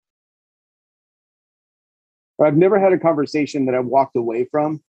I've never had a conversation that I walked away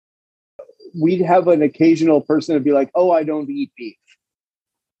from. We'd have an occasional person would be like, "Oh, I don't eat beef,"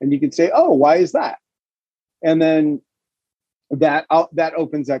 and you could say, "Oh, why is that?" And then that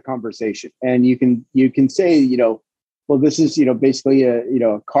opens that conversation, and you can say, well, this is basically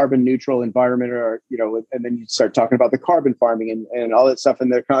a carbon neutral environment, or and then you start talking about the carbon farming and all that stuff,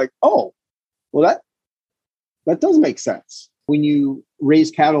 and they're kind of like, oh, well, that does make sense. When you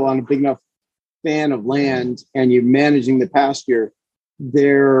raise cattle on a big enough span of land and you're managing the pasture,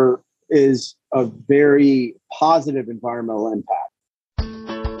 there is a very positive environmental impact.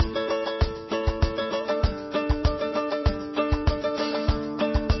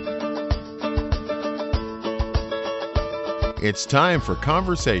 It's time for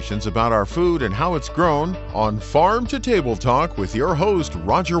conversations about our food and how it's grown on Farm to Table Talk with your host,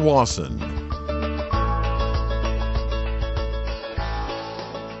 Roger Wasson.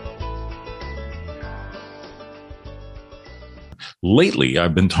 Lately,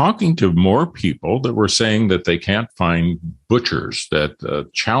 I've been talking to more people that were saying that they can't find butchers, that the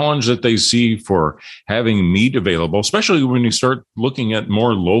challenge that they see for having meat available, especially when you start looking at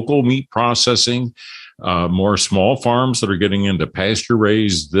more local meat processing, more small farms that are getting into pasture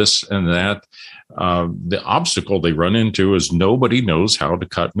raised, this and that. The obstacle they run into is nobody knows how to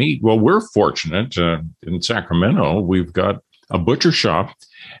cut meat. Well, we're fortunate in Sacramento. We've got a butcher shop,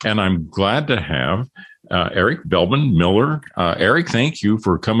 and I'm glad to have Eric Belbin Miller. Eric, thank you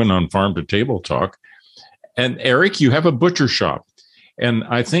for coming on Farm to Table Talk. And Eric, you have a butcher shop. And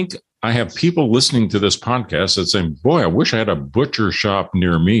I think I have people listening to this podcast that saying, boy, I wish I had a butcher shop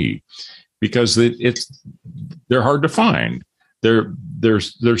near me, because they're hard to find. They're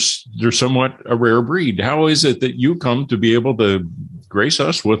somewhat a rare breed. How is it that you come to be able to grace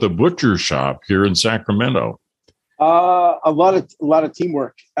us with a butcher shop here in Sacramento? A lot of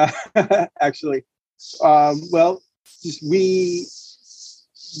teamwork, actually. Well, we've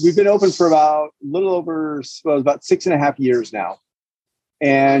been open for about 6.5 years now,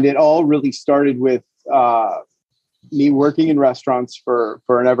 and it all really started with me working in restaurants for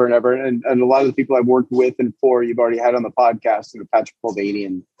an ever and ever, and a lot of the people I've worked with and for you've already had on the podcast, Patrick Mulvaney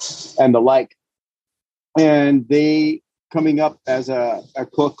and the like, and they coming up as a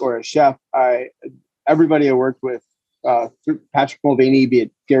cook or a chef. Everybody I worked with. Patrick Mulvaney, be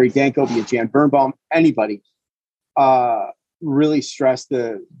it Gary Danko, be it Jan Birnbaum, anybody, really stress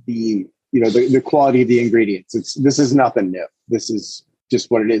the quality of the ingredients. This is nothing new. This is just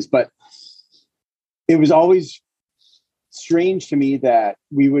what it is. But it was always strange to me that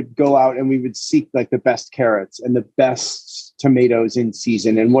we would go out and we would seek like the best carrots and the best tomatoes in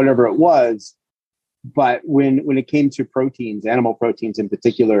season and whatever it was. But when it came to proteins, animal proteins in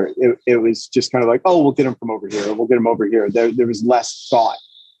particular, it was just kind of like, oh, we'll get them from over here, or we'll get them over here. There was less thought,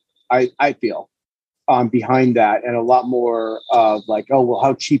 I feel, behind that, and a lot more of like, oh, well,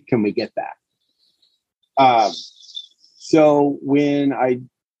 how cheap can we get that? So when I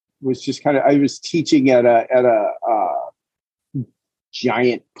was I was teaching at a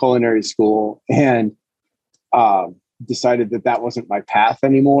giant culinary school, and decided that wasn't my path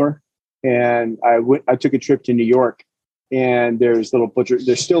anymore. And I took a trip to New York, and there's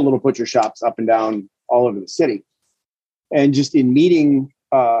still little butcher shops up and down all over the city. And just in meeting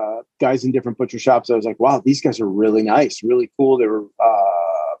guys in different butcher shops, I was like, wow, these guys are really nice, really cool. They were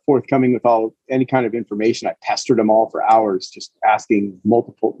forthcoming with any kind of information. I pestered them all for hours, just asking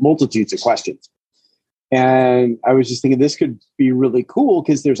multitudes of questions. And I was just thinking this could be really cool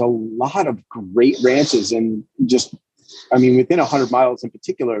because there's a lot of great ranches and within 100 miles in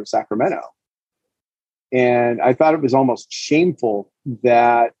particular of Sacramento. And I thought it was almost shameful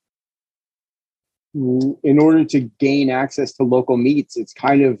that in order to gain access to local meats, it's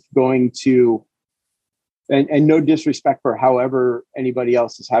kind of going to, and no disrespect for however anybody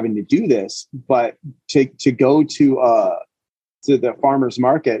else is having to do this, but to go to the farmer's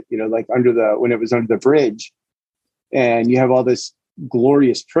market, like when it was under the bridge, and you have all this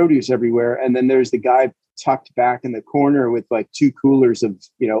glorious produce everywhere. And then there's the guy tucked back in the corner with like 2 coolers of,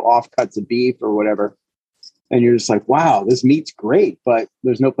 offcuts of beef or whatever. And you're just like, wow, this meat's great, but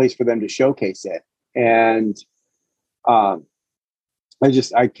there's no place for them to showcase it. And I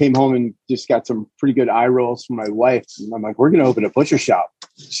came home and just got some pretty good eye rolls from my wife. And I'm like, we're going to open a butcher shop.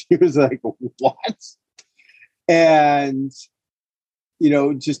 She was like, what? And,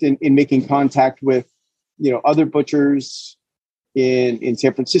 just in making contact with, other butchers in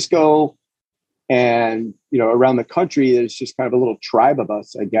San Francisco, and, around the country, there's just kind of a little tribe of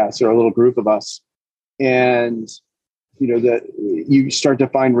us, I guess, or a little group of us. And, you start to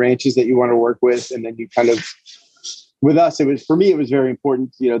find ranches that you want to work with. And then you kind of, with us, for me, it was very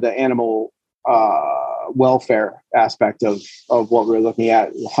important, the animal welfare aspect of what we're looking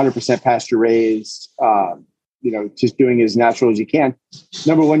at. 100% pasture raised, just doing as natural as you can.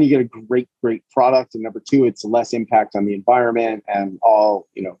 Number one, you get a great product, and number two, it's less impact on the environment, and all,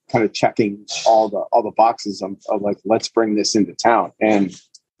 kind of checking all the boxes of like, let's bring this into town. And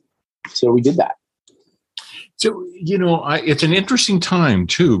so we did that. So, it's an interesting time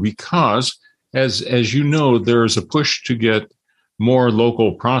too, because as you know, there's a push to get more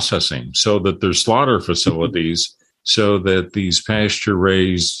local processing so that there's slaughter facilities so that these pasture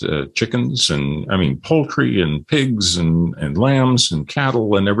raised chickens and poultry and pigs and lambs and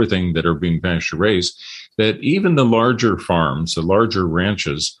cattle and everything that are being pasture raised, that even the larger farms, the larger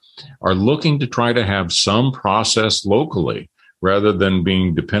ranches are looking to try to have some process locally rather than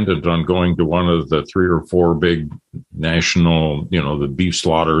being dependent on going to one of the 3 or 4 big national, the beef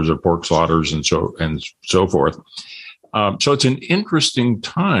slaughters or pork slaughters and so forth. So it's an interesting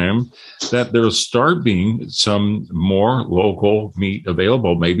time that there'll start being some more local meat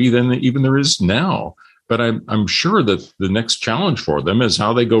available, maybe than even there is now. But I'm sure that the next challenge for them is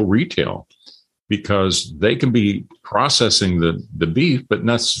how they go retail, because they can be processing the beef, but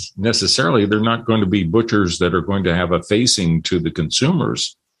not necessarily they're not going to be butchers that are going to have a facing to the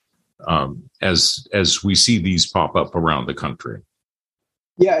consumers as we see these pop up around the country.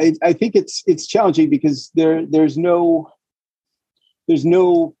 Yeah, I think it's challenging because there's a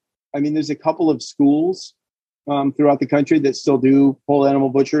couple of schools throughout the country that still do whole animal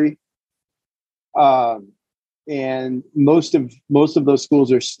butchery, and most of those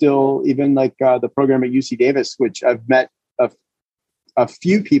schools are still, even like the program at UC Davis, which I've met a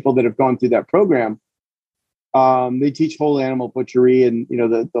few people that have gone through that program. They teach whole animal butchery and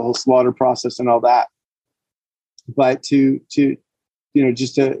the whole slaughter process and all that, but to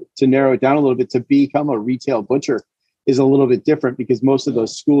just to narrow it down a little bit, to become a retail butcher is a little bit different, because most of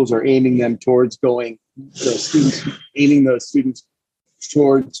those schools are aiming those students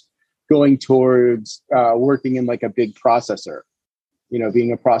towards going towards working in like a big processor,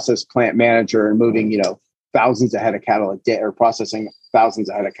 being a process plant manager and moving, thousands of head of cattle a day, or processing thousands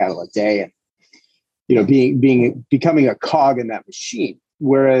of head of cattle a day, and, becoming a cog in that machine.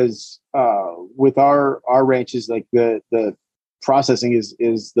 Whereas with our ranches, like the processing is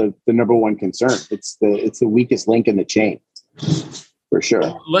the number one concern. It's the weakest link in the chain, for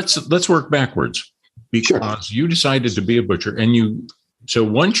sure. Let's work backwards, because you decided to be a butcher, and so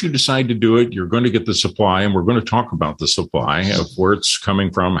once you decide to do it, you're going to get the supply, and we're going to talk about the supply of where it's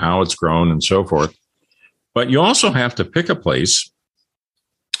coming from, how it's grown, and so forth. But you also have to pick a place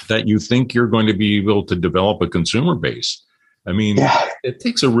that you think you're going to be able to develop a consumer base. It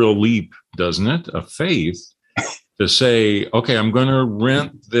takes a real leap, doesn't it? A faith to say, okay, I'm going to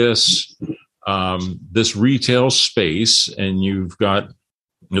rent this retail space, and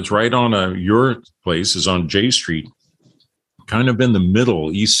it's right on your place is on J Street, kind of in the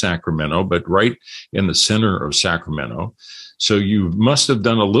middle, East Sacramento, but right in the center of Sacramento. So you must have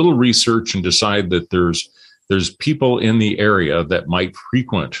done a little research and decide that there's people in the area that might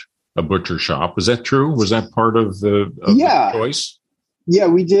frequent a butcher shop. Is that true? Was that part of the choice? Yeah,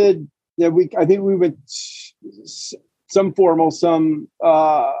 we did. Yeah, I think we went some formal, some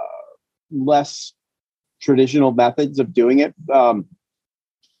less traditional methods of doing it.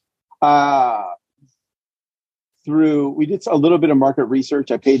 We did a little bit of market research.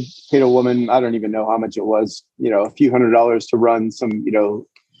 I paid a woman, I don't even know how much it was, a few $100s to run some,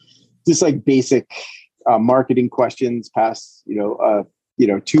 just like basic marketing questions past,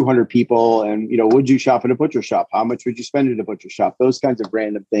 200 people. And, would you shop at a butcher shop? How much would you spend at a butcher shop? Those kinds of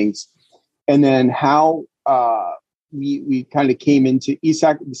random things. And then how we kind of came into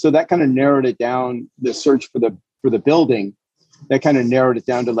ESAC. So that kind of narrowed it down, the search for the building, that kind of narrowed it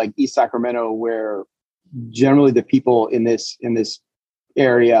down to like East Sacramento, where generally the people in this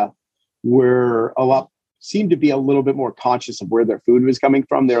area seemed to be a little bit more conscious of where their food was coming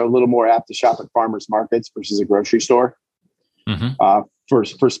from. They're a little more apt to shop at farmers markets versus a grocery store,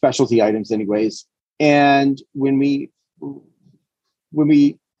 for specialty items anyways. And when we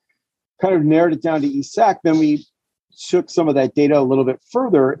kind of narrowed it down to ESAC, then we took some of that data a little bit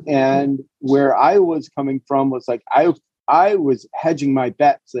further. And where I was coming from was like, I was hedging my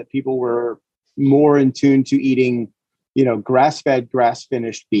bets that people were more in tune to eating, grass-fed,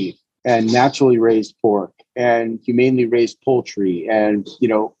 grass-finished beef and naturally raised pork and humanely raised poultry. And,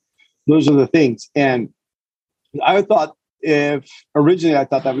 those are the things. And I thought originally I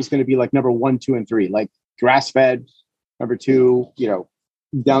thought that was going to be like number 1, 2, and 3, like grass-fed, number 2,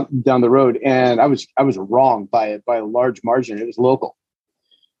 down the road. And I was wrong by a large margin. It was local.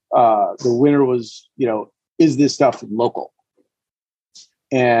 The winner was, is this stuff local?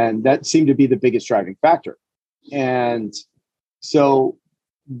 And that seemed to be the biggest driving factor. And so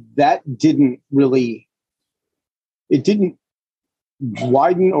that didn't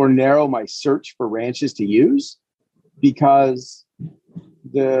widen or narrow my search for ranches to use, because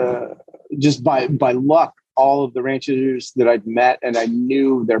just by luck, all of the ranchers that I'd met and I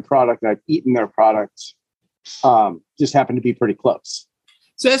knew their product and I'd eaten their product just happened to be pretty close.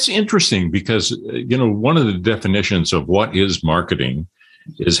 So that's interesting because, one of the definitions of what is marketing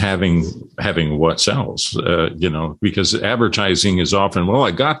is having what sells, because advertising is often, well,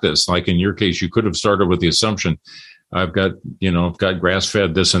 I got this. Like in your case, you could have started with the assumption, I've got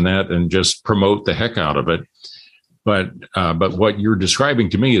grass-fed this and that, and just promote the heck out of it. But what you're describing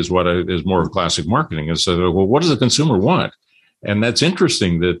to me is what is more of classic marketing. Is well, what does the consumer want? And that's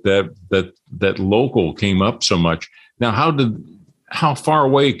interesting that local came up so much. Now, how far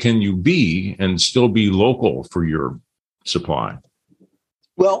away can you be and still be local for your supply?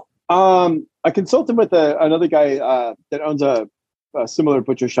 Well, I consulted with another guy that owns a similar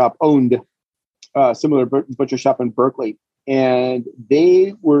butcher shop, in Berkeley. And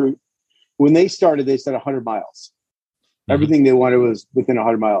when they started, they said 100 miles. Mm-hmm. Everything they wanted was within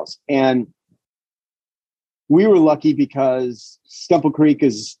 100 miles. And we were lucky because Stemple Creek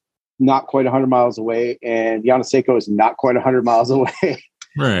is not quite 100 miles away, and Llano is not quite 100 miles away.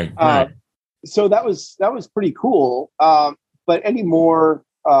 Right. So that was pretty cool. But anymore,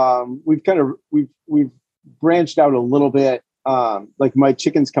 we've branched out a little bit. Like my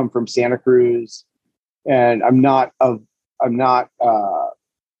chickens come from Santa Cruz, and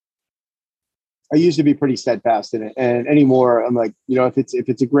I used to be pretty steadfast in it, and anymore I'm like, if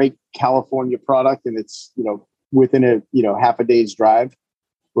it's a great California product and it's within a half a day's drive,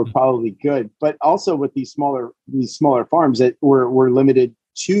 we're probably good. But also with these smaller farms that we're limited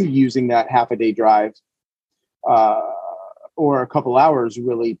to using that half a day drive or a couple hours,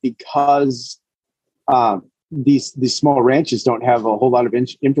 really, because these small ranches don't have a whole lot of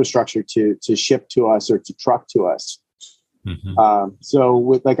infrastructure to ship to us or to truck to us. Mm-hmm. So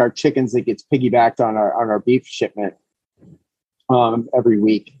with like our chickens, it gets piggybacked on our beef shipment every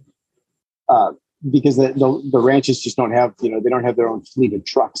week because the ranches just don't have they don't have their own fleet of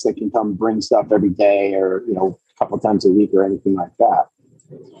trucks that can come bring stuff every day or a couple times a week or anything like that.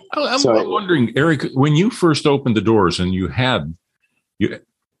 I'm wondering, Eric, when you first opened the doors and you had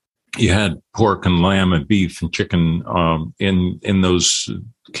pork and lamb and beef and chicken in those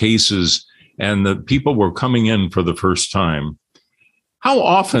cases, and the people were coming in for the first time, how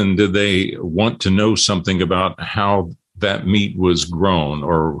often did they want to know something about how that meat was grown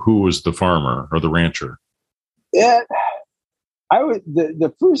or who was the farmer or the rancher? Yeah,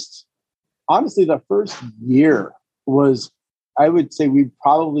 the first year was, I would say we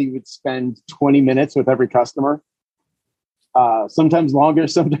probably would spend 20 minutes with every customer, sometimes longer,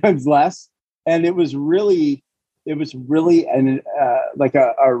 sometimes less. And it was really like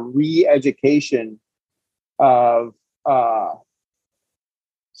a re-education of,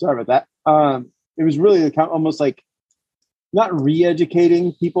 sorry about that. It was really almost like not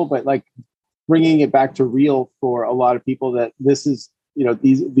re-educating people, but like bringing it back to real for a lot of people that this is,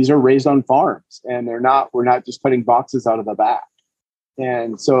 these are raised on farms and we're not just putting boxes out of the back.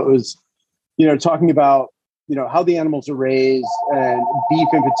 And so it was, talking about, how the animals are raised and beef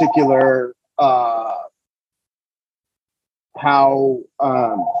in particular, how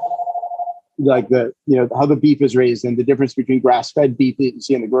how the beef is raised and the difference between grass-fed beef that you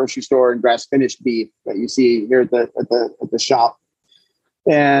see in the grocery store and grass-finished beef that you see here at the shop.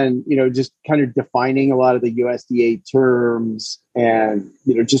 And, just kind of defining a lot of the USDA terms and,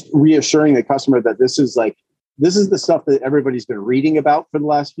 just reassuring the customer that this is the stuff that everybody's been reading about for the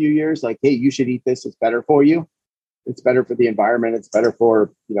last few years. Like, hey, you should eat this. It's better for you. It's better for the environment. It's better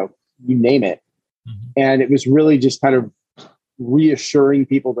for, you name it. Mm-hmm. And it was really just kind of reassuring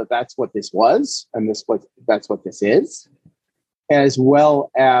people that that's what this was and that's what this is, as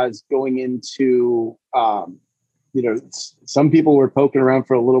well as going into, some people were poking around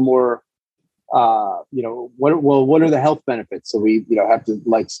for a little more, what are the health benefits? So we, have to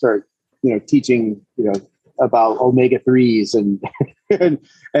start, teaching, about omega-3s and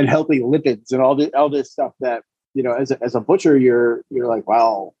healthy lipids and all this stuff that, as a butcher, you're like,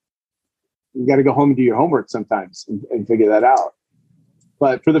 wow, you got to go home and do your homework sometimes and figure that out.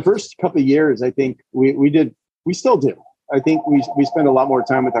 But for the first couple of years, I think we still do. I think we spend a lot more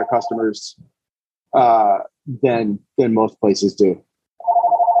time with our customers than most places do.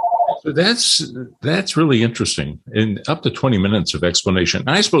 So that's really interesting. And up to 20 minutes of explanation.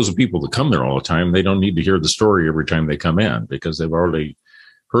 I suppose the people that come there all the time, they don't need to hear the story every time they come in because they've already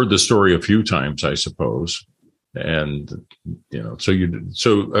heard the story a few times, I suppose. And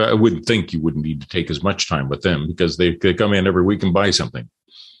so I would think you wouldn't need to take as much time with them because they come in every week and buy something.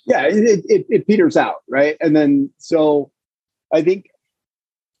 Yeah, it peters out, right? And then so I think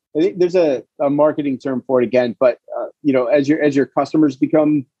there's a marketing term for it again, but as your customers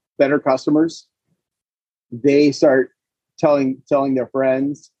become better customers, they start telling their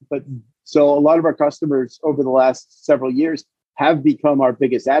friends. But so a lot of our customers over the last several years have become our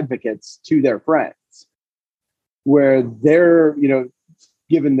biggest advocates to their friends, where they're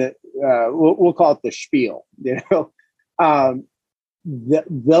given the we'll call it the spiel.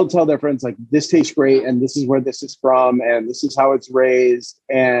 They'll tell their friends like, this tastes great and this is where this is from and this is how it's raised.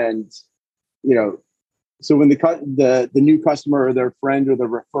 And so when the new customer or their friend or the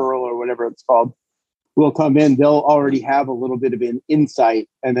referral or whatever it's called will come in, they'll already have a little bit of an insight,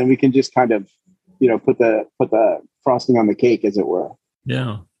 and then we can just kind of put the frosting on the cake, as it were.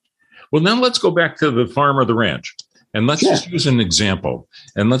 Yeah. Well, now let's go back to the farm or the ranch. And let's just use an example.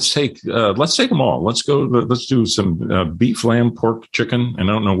 And let's take them all. Let's do some beef, lamb, pork, chicken. And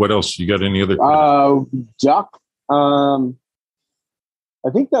I don't know what else. You got any other? Duck. I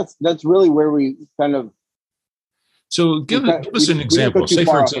think that's really where we kind of. So give us an example. Say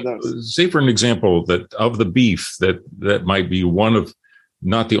for an example that of the beef that might be one of,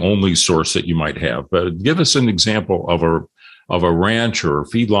 not the only source that you might have, but give us an example of a ranch or a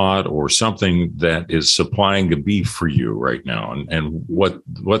feedlot or something that is supplying the beef for you right now, and what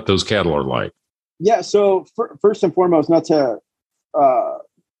those cattle are like. Yeah. So first and foremost, not to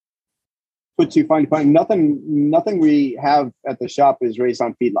put too fine point, nothing we have at the shop is raised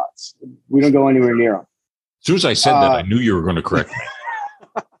on feedlots. We don't go anywhere near them. As soon as I said that, I knew you were going to correct me.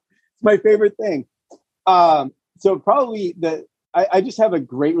 It's my favorite thing. So probably I just have a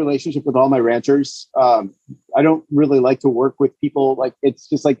great relationship with all my ranchers. I don't really like to work with people like it's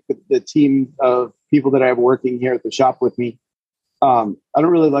just like the team of people that I have working here at the shop with me. I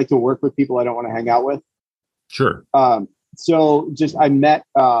don't really like to work with people I don't want to hang out with. Sure. So I met,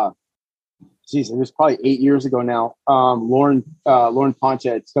 it was probably 8 years ago now. Lauren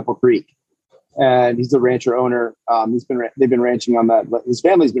Poncha at Stepple Creek, and he's the rancher owner. They've been ranching on that. His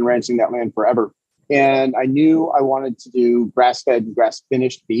family's been ranching that land forever. And I knew I wanted to do grass-fed and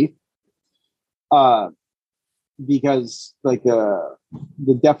grass-finished beef because like the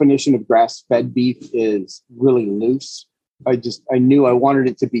definition of grass-fed beef is really loose. I knew I wanted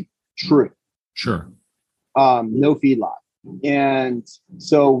it to be true. Sure. No feedlot. And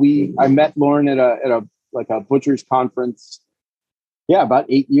so I met Lauren at a butcher's conference. Yeah, about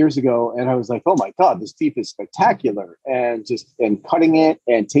 8 years ago. And I was like, oh my God, this beef is spectacular. And cutting it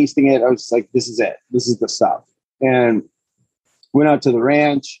and tasting it, I was like, this is it. This is the stuff. And went out to the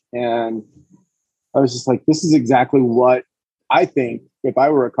ranch and I was just like, this is exactly what I think if I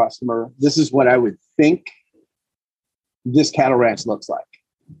were a customer, this is what I would think this cattle ranch looks like.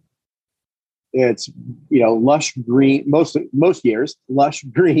 It's, lush green, most years, lush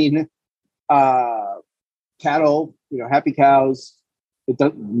green cattle, happy cows. It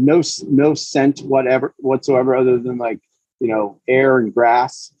does no scent whatsoever other than air and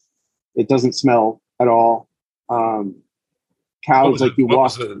grass. It doesn't smell at all. Cows like you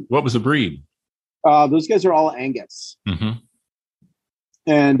walk. What was the breed? Those guys are all Angus. Mm-hmm.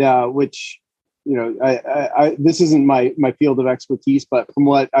 And which I this isn't my field of expertise, but from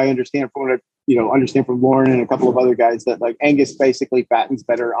what I understand, from Lauren and a couple of other guys, that like Angus basically fattens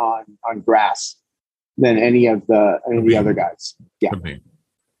better on grass than any of the other guys. Yeah.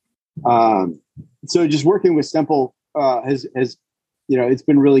 So just working with Stepple has it's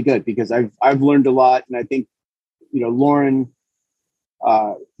been really good because I've learned a lot, and I think Lauren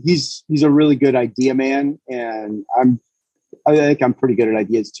he's a really good idea man, and I think I'm pretty good at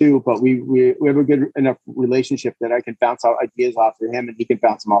ideas too. But we have a good enough relationship that I can bounce out ideas off of him, and he can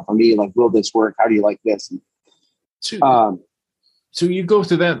bounce them off of me. Like, will this work? How do you like this? So you go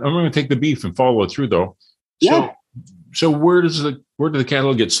through that. I'm going to take the beef and follow it through, though. Yeah. So where do the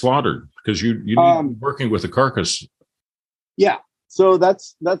cattle get slaughtered? Because you need to be working with a carcass. Yeah. So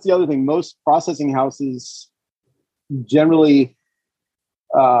that's the other thing. Most processing houses generally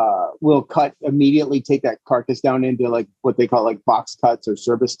will immediately take that carcass down into like what they call like box cuts or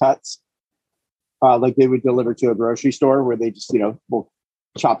service cuts. Like they would deliver to a grocery store where they just, will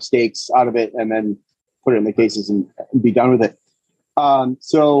chop steaks out of it and then put it in the cases and be done with it.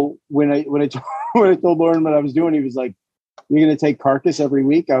 So when I told Lauren what I was doing, he was like, "You're going to take carcass every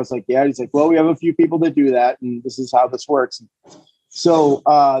week?" I was like, "Yeah." He's like, "Well, we have a few people that do that, and this is how this works." So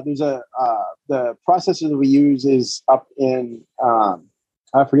there's the processor that we use is up in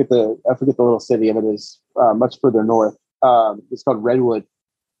I forget the little city of it is much further north. It's called Redwood,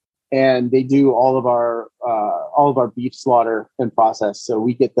 and they do all of our beef slaughter and process. So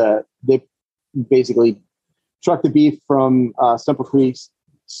we get they basically truck the beef from Stemple Creek,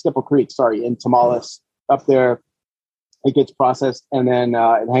 in Tamales up there. It gets processed, and then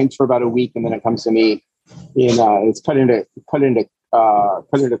it hangs for about a week, and then it comes to me. It's cut into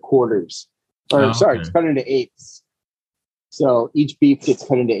quarters, it's cut into eighths. So each beef gets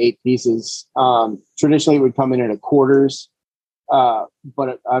cut into 8 pieces. Traditionally, it would come in quarters,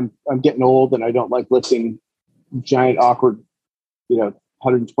 but I'm getting old, and I don't like lifting giant, awkward,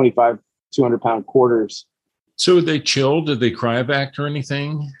 125, 200-pound quarters. So are they chilled? Did they cryovac or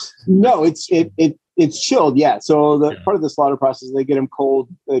anything? No, it's chilled. Yeah. So part of the slaughter process, they get them cold,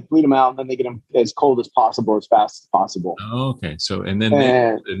 they bleed them out, and then they get them as cold as possible, as fast as possible. Oh, okay. So and then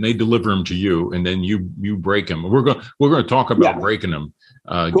they deliver them to you, and then you break them. We're going to talk about breaking them,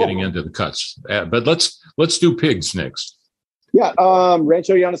 cool. Getting into the cuts. But let's do pigs next. Yeah.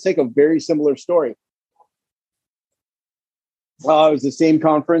 Rancho Llano Seco, very similar story. It was the same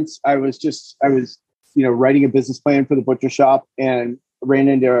conference. I was writing a business plan for the butcher shop, and ran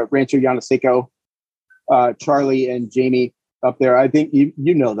into Rancho Llano Seco, Charlie and Jamie up there. I think you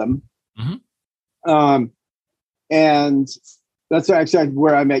know them. Mm-hmm. And that's actually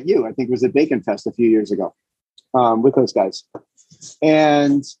where I met you. I think it was at Bacon Fest a few years ago, with those guys.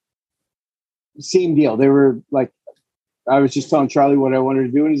 And same deal. They were like, I was just telling Charlie what I wanted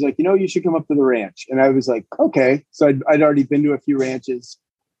to do, and he's like, you should come up to the ranch. And I was like, okay. So I'd already been to a few ranches,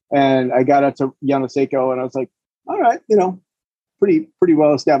 and I got out to Llano Seco, and I was like, all right, pretty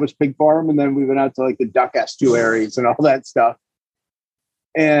well established pig farm. And then we went out to like the duck estuaries and all that stuff.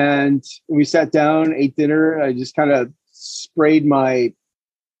 And we sat down, ate dinner. I just kind of sprayed my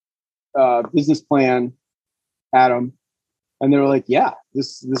business plan at them, and they were like, "Yeah,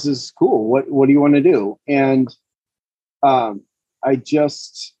 this is cool. What do you want to do?" And I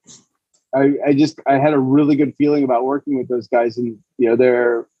had a really good feeling about working with those guys, and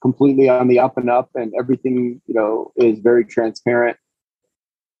they're completely on the up and up, and everything is very transparent,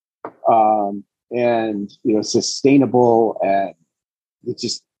 and sustainable, and it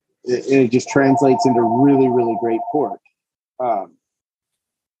just translates into really, really great pork. But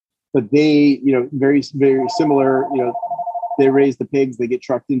they very, very similar. They raise the pigs, they get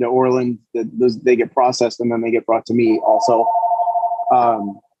trucked into Orland, they get processed, and then they get brought to me also.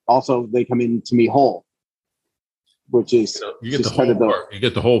 Also, they come in to me whole, which is you get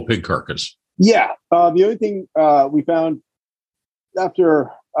the whole pig carcass. Yeah. The only thing we found after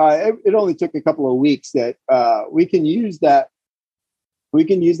it only took a couple of weeks that we can use that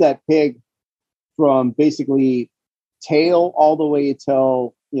pig from basically tail all the way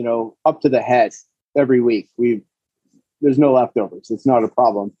till up to the head every week. There's no leftovers. It's not a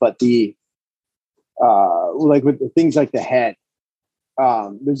problem. But the like with the things like the head.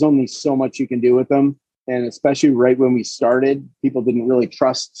 There's only so much you can do with them. And especially right when we started, people didn't really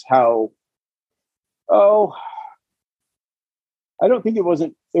trust I don't think it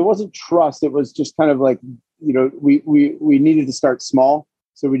wasn't trust. It was just kind of like, we needed to start small.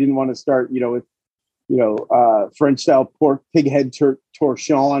 So we didn't want to start, with, French style pork, pig head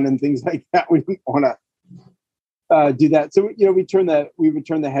torchon and things like that. We didn't want to do that. So, we would turn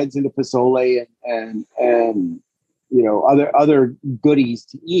the heads into pozole and other goodies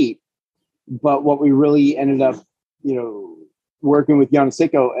to eat. But what we really ended up, working with Llano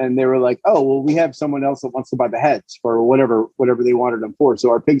Seco, and they were like, oh, well, we have someone else that wants to buy the heads for whatever they wanted them for.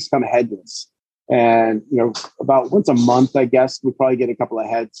 So our pigs come headless. And, about once a month, I guess, we probably get a couple of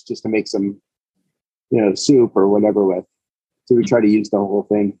heads just to make some, soup or whatever with. So we try to use the whole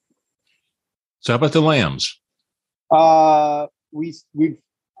thing. So how about the lambs? We've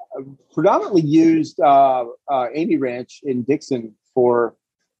predominantly used Amy Ranch in Dixon for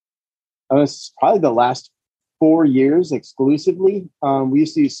probably the last 4 years exclusively. We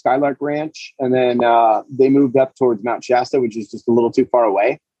used to use Skylark Ranch, and then they moved up towards Mount Shasta, which is just a little too far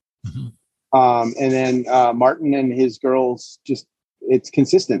away. Mm-hmm. And then Martin and his girls, it's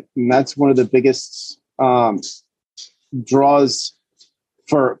consistent, and that's one of the biggest draws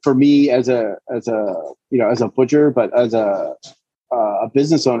for me as a butcher, but as a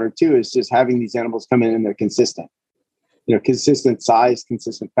business owner too, is just having these animals come in and they're consistent. Consistent size,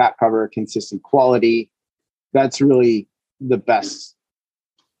 consistent fat cover, consistent quality. That's really the best.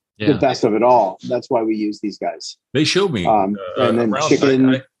 Yeah. The best of it all. That's why we use these guys. They showed me. And then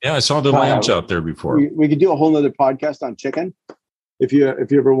chicken. I saw the lambs out there before. We could do a whole nother podcast on chicken if you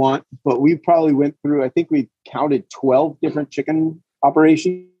ever want. But we probably went through, I think we counted 12 different chicken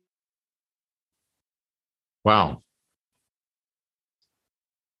operations. Wow.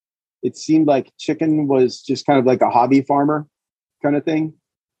 It seemed like chicken was just kind of like a hobby farmer kind of thing.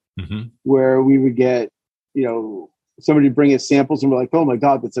 where we would get, somebody bring us samples and we're like, oh my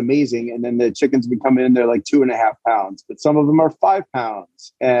God, that's amazing. And then the chickens would come in, they're like 2.5 pounds, but some of them are 5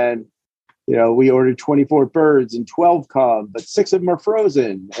 pounds. And, we ordered 24 birds and 12 cubs, but 6 of them are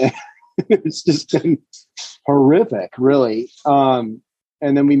frozen. It's just been horrific, really. And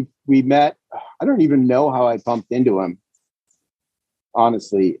then we met, I don't even know how I bumped into him,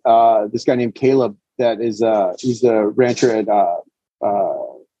 honestly. This guy named Caleb, he's the rancher at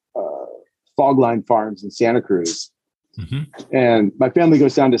Fogline Farms in Santa Cruz. And my family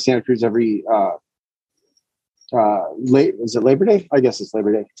goes down to Santa Cruz every is it Labor Day? I guess it's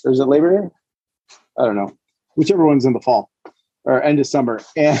Labor Day. Or is it Labor Day? I don't know. Whichever one's in the fall or end of summer.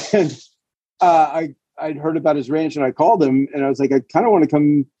 And I'd heard about his ranch and I called him and I was like, I kind of want to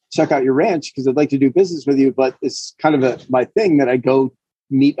come check out your ranch because I'd like to do business with you, but it's kind of my thing that I go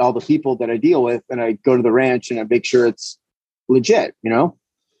meet all the people that I deal with and I go to the ranch and I make sure it's legit,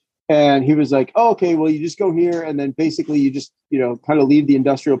 And he was like, oh, okay, well, you just go here. And then basically you just, kind of leave the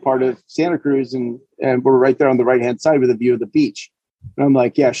industrial part of Santa Cruz and we're right there on the right-hand side with a view of the beach. And I'm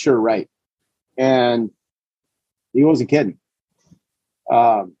like, yeah, sure. Right. And he wasn't kidding.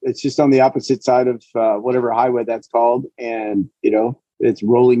 It's just on the opposite side of whatever highway that's called. And, it's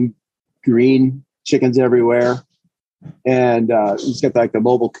rolling green, chickens everywhere. And he's got like the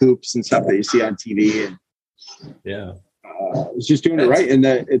mobile coops and stuff that you see on TV. And yeah. It's just doing it right. And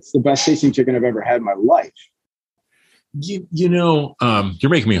it's the best tasting chicken I've ever had in my life. You're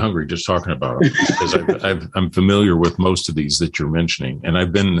making me hungry just talking about it because I'm familiar with most of these that you're mentioning. And I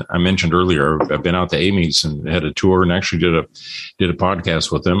mentioned earlier, I've been out to Amy's and had a tour and actually did a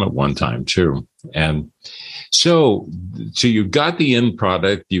podcast with them at one time too. And so you've got the end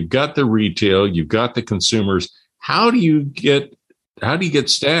product, you've got the retail, you've got the consumers. How do you get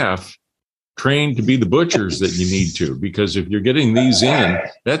staff trained to be the butchers that you need to? Because if you're getting these in,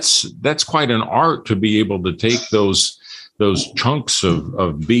 that's quite an art to be able to take those chunks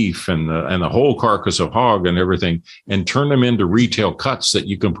of beef and the whole carcass of hog and everything and turn them into retail cuts that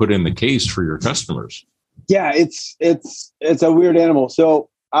you can put in the case for your customers. Yeah, it's a weird animal. So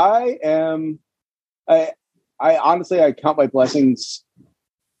I honestly, I count my blessings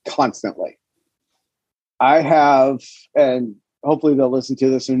constantly. I have, and hopefully they'll listen to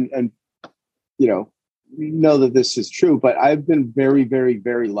this and know that this is true, but I've been very, very,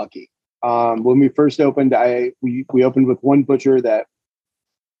 very lucky. When we first opened, we opened with one butcher that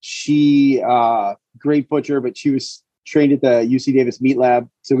she, great butcher, but she was trained at the UC Davis Meat Lab.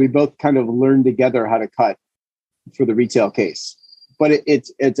 So we both kind of learned together how to cut for the retail case, but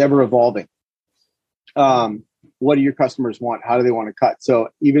it's ever evolving. What do your customers want? How do they want to cut? So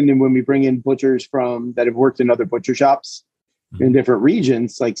even when we bring in butchers that have worked in other butcher shops in different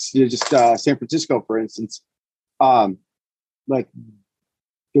regions, like just San Francisco, for instance, like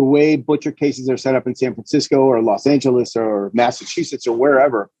the way butcher cases are set up in San Francisco or Los Angeles or Massachusetts or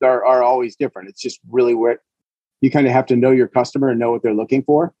wherever are always different. It's just really where you kind of have to know your customer and know what they're looking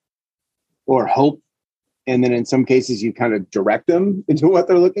for or hope. And then in some cases you kind of direct them into what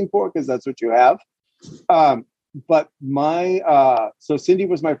they're looking for because that's what you have. But so Cindy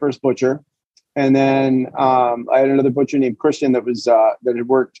was my first butcher. And then I had another butcher named Christian that had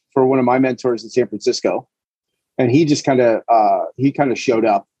worked for one of my mentors in San Francisco. And he just kind of showed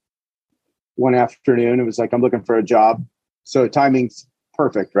up one afternoon. It was like, I'm looking for a job. So timing's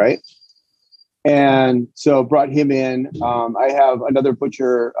perfect, right? And so brought him in. I have another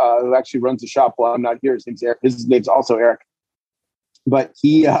butcher who actually runs the shop while I'm not here. His name's Eric. His name's also Eric. But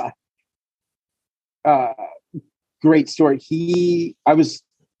he, great story. I was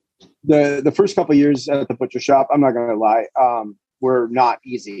the first couple of years at the butcher shop, I'm not going to lie, were not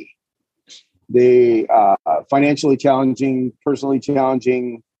easy. They financially challenging, personally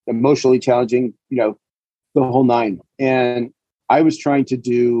challenging, emotionally challenging, the whole nine. And I was trying to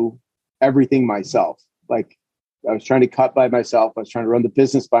do everything myself. Like I was trying to cut by myself. I was trying to run the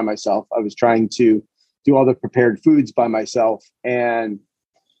business by myself. I was trying to do all the prepared foods by myself. And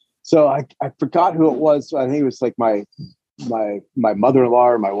so I forgot who it was. I think it was like my mother-in-law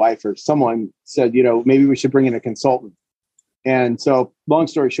or my wife or someone said, maybe we should bring in a consultant. And so long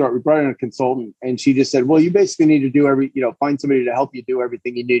story short, we brought in a consultant and she just said, well, you basically need to do find somebody to help you do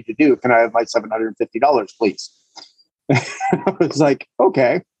everything you need to do. Can I have my $750, please? I was like,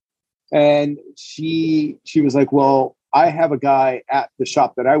 okay. And she was like, well, I have a guy at the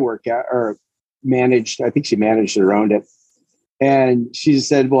shop that I work at or managed. I think she managed or owned it. And she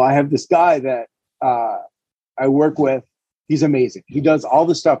said, well, I have this guy that I work with. He's amazing. He does all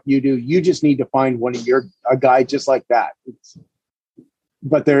the stuff you do. You just need to find a guy just like that.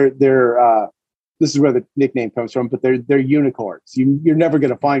 But they're this is where the nickname comes from, but they're unicorns. You're never going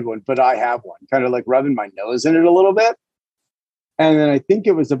to find one, but I have one, kind of like rubbing my nose in it a little bit. And then I think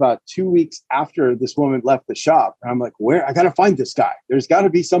it was about 2 weeks after this woman left the shop. And I'm like, where? I got to find this guy. There's got to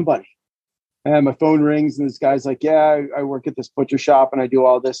be somebody. And my phone rings and this guy's like, yeah, I work at this butcher shop and I do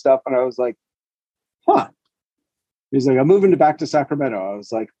all this stuff. And I was like, huh. He's like, I'm moving back to Sacramento. I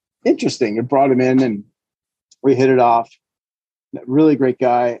was like, interesting. And brought him in and we hit it off. Really great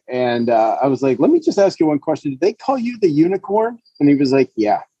guy. And I was like, let me just ask you one question. Did they call you the unicorn? And he was like,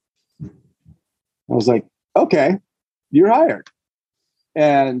 yeah. I was like, okay, you're hired.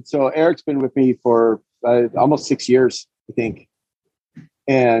 And so Eric's been with me for almost 6 years, I think.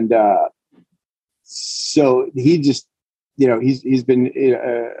 And so he just, he's been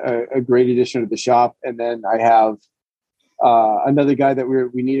a great addition to the shop. And then I have another guy that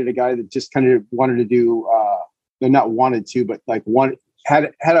we needed a guy that just kind of wanted to do, not wanted to, but like had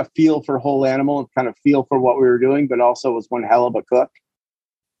a feel for whole animal and kind of feel for what we were doing, but also was one hell of a cook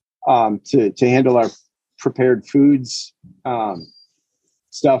to handle our prepared foods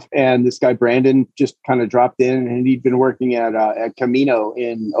stuff. And this guy Brandon just kind of dropped in, and he'd been working at Camino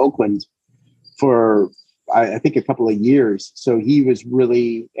in Oakland for I think a couple of years. So he was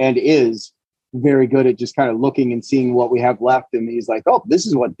really and is very good at just kind of looking and seeing what we have left. And he's like, oh, this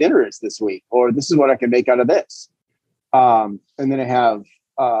is what dinner is this week, or this is what I can make out of this. And then I have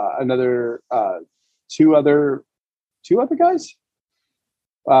another two other guys.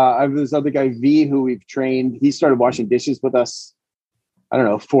 I have this other guy, V, who we've trained. He started washing dishes with us, I don't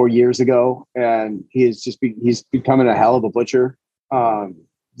know, 4 years ago. And he's becoming a hell of a butcher.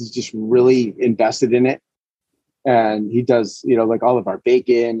 He's just really invested in it. And he does, like all of our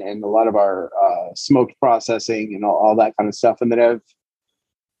bacon and a lot of our smoked processing and all that kind of stuff. And then I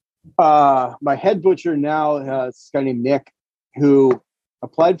have my head butcher now, this guy named Nick, who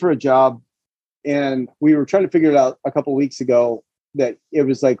applied for a job. And we were trying to figure it out a couple of weeks ago that it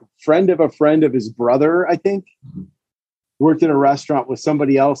was like friend of his brother, I think, worked in a restaurant with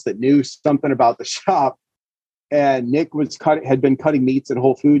somebody else that knew something about the shop. And Nick had been cutting meats at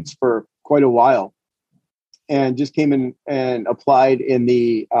Whole Foods for quite a while. And just came in and applied I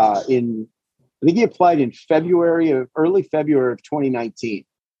think he applied in early February of 2019.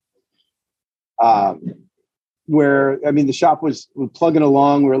 Where, the shop was plugging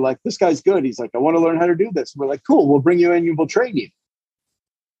along. We're like, this guy's good. He's like, I want to learn how to do this. We're like, cool, we'll bring you in and we'll train you.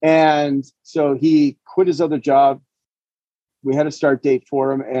 And so he quit his other job. We had a start date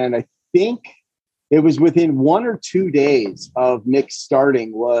for him. And I think it was within 1 or 2 days of Nick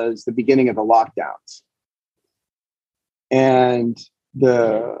starting was the beginning of the lockdowns. And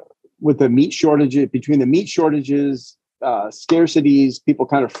with the meat shortages, between the meat shortages, scarcities, people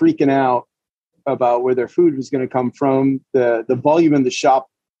kind of freaking out about where their food was going to come from, the volume in the shop,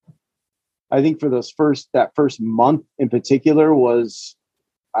 I think for that first month in particular was,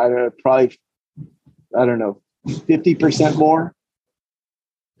 probably 50% more.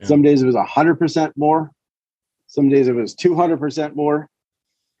 Yeah. Some days it was 100% more. Some days it was 200% more.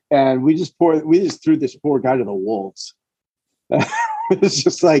 And we just threw this poor guy to the wolves. It's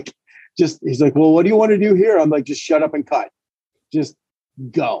just he's like, well, what do you want to do here? I'm like, just shut up and cut, just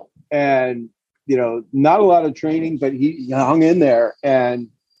go. And, not a lot of training, but he hung in there. And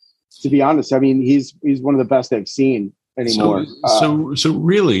to be honest, he's one of the best I've seen anymore. So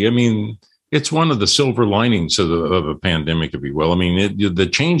really, it's one of the silver linings of a pandemic, if you will. The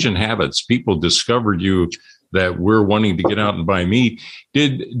change in habits, people discovered you that we're wanting to get out and buy meat. Do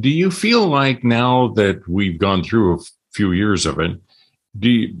you feel like now that we've gone through a few years of it,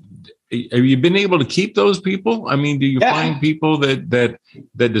 have you been able to keep those people? Do you find people that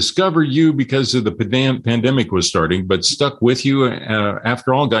discovered you because of the pandemic was starting, but stuck with you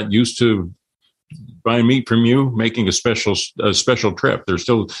after all, got used to buying meat from you, making a special trip? They're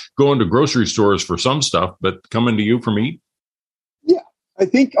still going to grocery stores for some stuff, but coming to you for meat? Yeah, I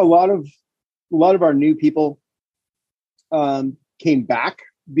think a lot of our new people came back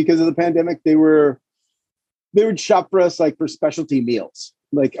because of the pandemic. They would shop for us like for specialty meals.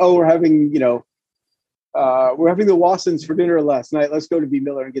 Like, oh, we're having the Wassons for dinner last night. Let's go to B.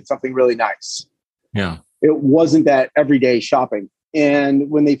 Miller and get something really nice. Yeah. It wasn't that everyday shopping. And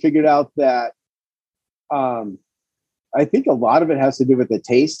when they figured out that, I think a lot of it has to do with the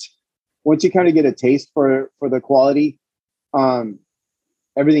taste. Once you kind of get a taste for the quality,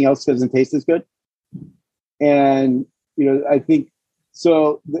 everything else doesn't taste as good. And, I think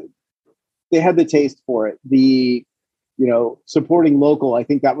so they had the taste for it. Supporting local, I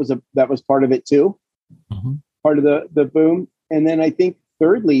think that was part of it too. Mm-hmm. Part of the boom. And then I think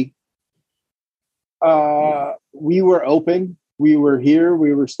thirdly, we were open. we were here.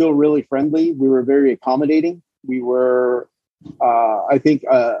 We were still really friendly. We were very accommodating. We were, I think,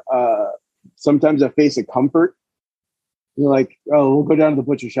 sometimes a face of comfort. We're like, oh, we'll go down to the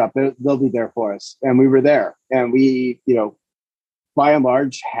butcher shop. They'll be there for us. And we were there. And we, by and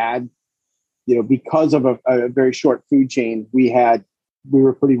large had, because of a very short food chain, we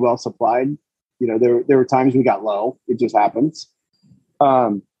were pretty well supplied. There were times we got low. It just happens.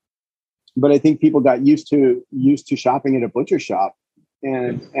 But I think people got used to shopping at a butcher shop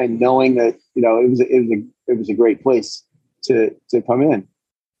and knowing that, it was a great place to come in.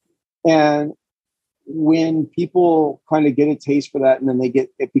 And when people kind of get a taste for that, and then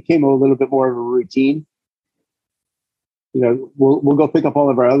it became a little bit more of a routine. We'll go pick up all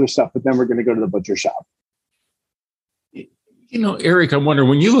of our other stuff, but then we're going to go to the butcher shop. Eric, I wonder,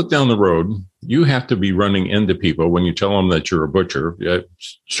 when you look down the road, you have to be running into people when you tell them that you're a butcher.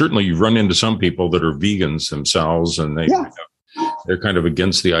 Certainly you run into some people that are vegans themselves, and they're kind of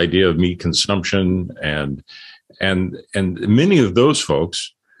against the idea of meat consumption. And many of those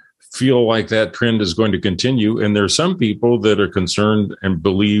folks feel like that trend is going to continue. And there are some people that are concerned and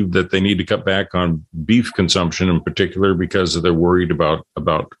believe that they need to cut back on beef consumption in particular because they're worried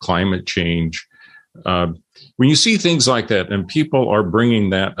about climate change. When you see things like that and people are bringing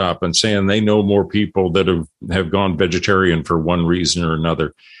that up and saying they know more people that have gone vegetarian for one reason or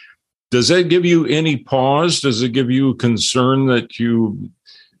another, does that give you any pause? Does it give you concern that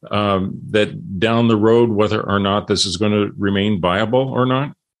that down the road, whether or not this is going to remain viable or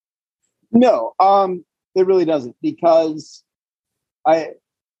not? No, it really doesn't, because the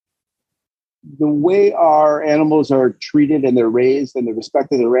way our animals are treated and they're raised and the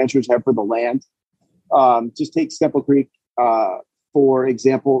respect that the ranchers have for the land. Just take Stemple Creek, for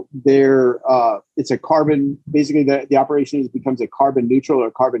example. It's a carbon, basically the operation becomes a carbon neutral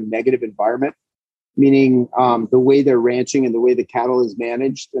or carbon negative environment, meaning the way they're ranching and the way the cattle is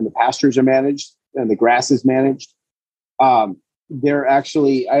managed and the pastures are managed and the grass is managed. They're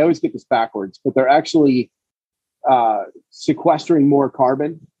actually, I always get this backwards, but they're actually sequestering more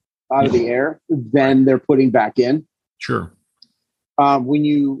carbon out of the air than they're putting back in. Sure. When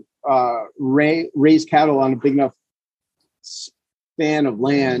you raise cattle on a big enough span of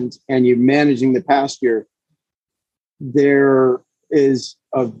land and you're managing the pasture, there is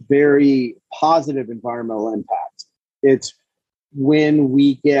a very positive environmental impact. It's when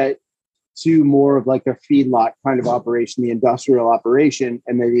we get to more of like a feedlot kind of operation, the industrial operation,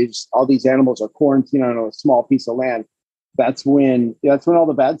 and all these animals are quarantined on a small piece of land. That's when all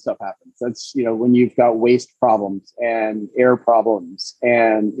the bad stuff happens. That's, when you've got waste problems and air problems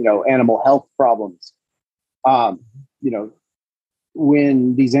and, animal health problems.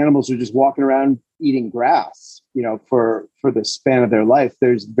 When these animals are just walking around eating grass, for the span of their life,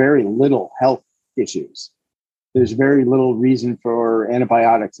 there's very little health issues. There's very little reason for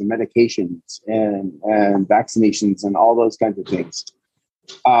antibiotics and medications and vaccinations and all those kinds of things.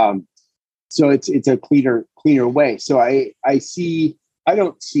 So it's a cleaner way. So I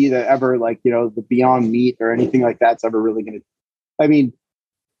don't see that ever, like, the Beyond Meat or anything like that's ever really going to, I mean,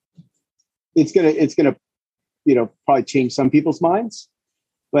 it's going to, probably change some people's minds,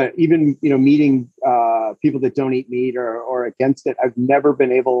 but even, meeting people that don't eat meat or against it, I've never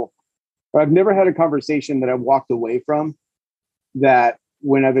had a conversation that I've walked away from that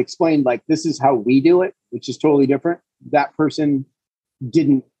when I've explained, like, this is how we do it, which is totally different. That person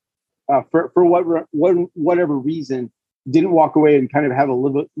didn't, for whatever reason, didn't walk away and kind of have a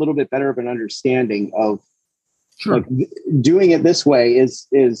little bit better of an understanding of, sure, like, doing it this way is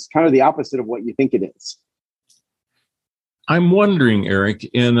kind of the opposite of what you think it is. I'm wondering, Eric,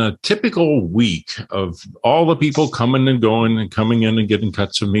 in a typical week of all the people coming and going and coming in and getting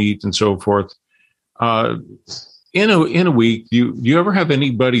cuts of meat and so forth, in a week, do you ever have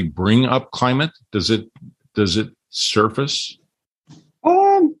anybody bring up climate? Does it surface?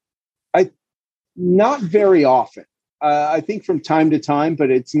 Not very often. I think from time to time, but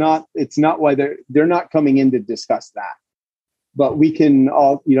it's not why they're not coming in to discuss that. But we can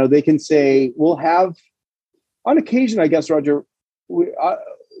all, they can say, we'll have, on occasion, I guess, Roger,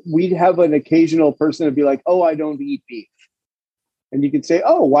 we'd have an occasional person to be like, oh, I don't eat beef. And you can say,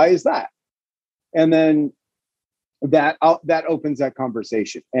 oh, why is that? And then that opens that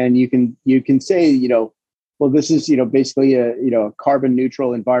conversation. And you can say, well, this is, basically a carbon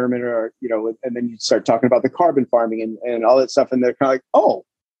neutral environment, or, and then you start talking about the carbon farming and all that stuff. And they're kind of like, oh,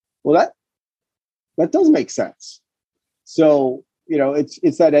 well, that does make sense. So,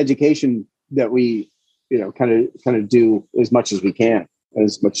 it's that education that we, kind of do as much as we can,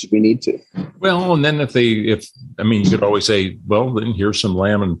 as much as we need to. Well, and then you could always say, well, then here's some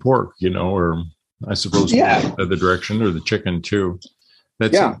lamb and pork, or I suppose. Yeah. The direction, or the chicken too.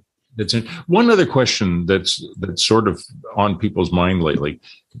 That's Yeah. That's it. One other question that's sort of on people's mind lately.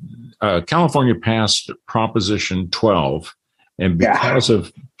 California passed Proposition 12, and because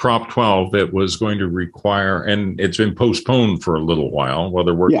of Prop 12, it was going to require, and it's been postponed for a little while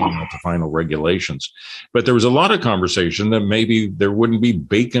they're working out the final regulations. But there was a lot of conversation that maybe there wouldn't be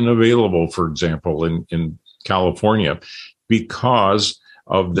bacon available, for example, in California because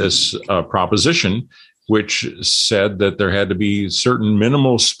of this proposition, which said that there had to be certain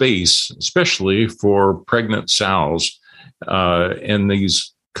minimal space, especially for pregnant sows, in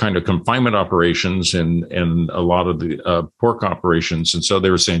these kind of confinement operations and a lot of the pork operations. And so they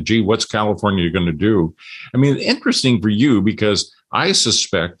were saying, gee, what's California going to do? I mean, interesting for you, because I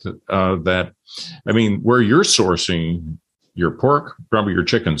suspect that, I mean, where you're sourcing your pork, probably your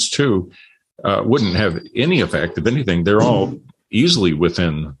chickens too, wouldn't have any effect. If anything, they're all easily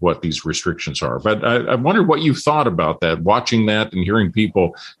within what these restrictions are. But I wonder what you thought about that, watching that and hearing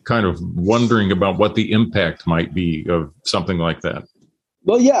people kind of wondering about what the impact might be of something like that.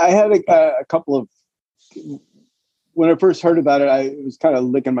 Well, yeah, I had a couple of, when I first heard about it, I was kind of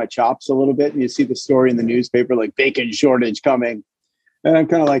licking my chops a little bit. And you see the story in the newspaper, like bacon shortage coming. And I'm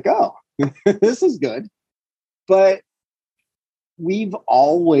kind of like, oh, this is good. But we've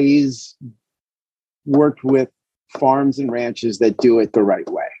always worked with farms and ranches that do it the right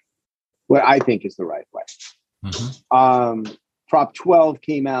way, what I think is the right way. Mm-hmm. Prop 12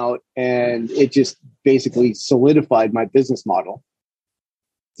 came out, and it just basically solidified my business model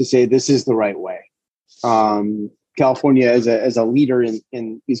to say this is the right way. California, as a leader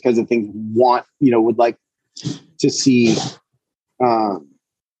in these kinds of things, would like to see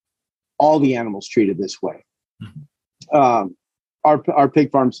all the animals treated this way. Mm-hmm. Our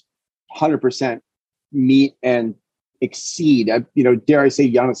pig farms, 100% meet and exceed. Dare I say,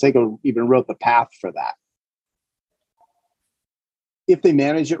 Yana Seiko even wrote the path for that. If they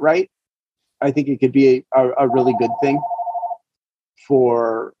manage it right, I think it could be a really good thing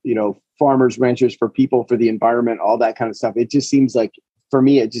for, farmers, ranchers, for people, for the environment, all that kind of stuff. It just seems like, for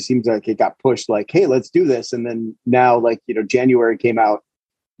me, it got pushed like, hey, let's do this. And then now, January came out,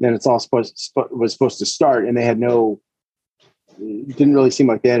 then it's all was supposed to start, and they had it didn't really seem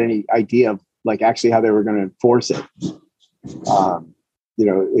like they had any idea of actually how they were going to enforce it.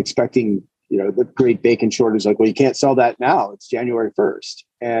 Expecting, the great bacon shortage, well, you can't sell that now. It's January 1st.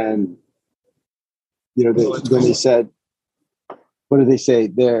 And, then they said, what did they say?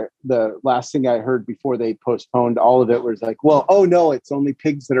 The last thing I heard before they postponed all of it was well, oh no, it's only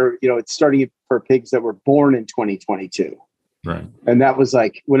pigs that are, it's starting for pigs that were born in 2022. Right. And that was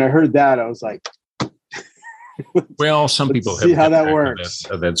when I heard that, I was like, well, some people see how that works.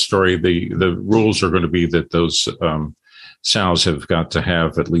 That story. The rules are going to be that those sows have got to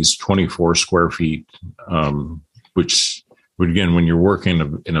have at least 24 square feet, which would, again, when you're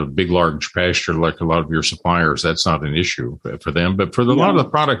working in a big, large pasture like a lot of your suppliers, that's not an issue for them. But for a lot of the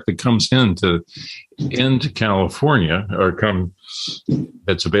product that comes into California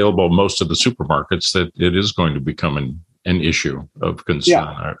that's available at most of the supermarkets, that it is going to become an issue of concern.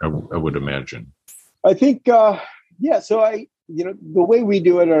 Yeah. I would imagine. I think, so the way we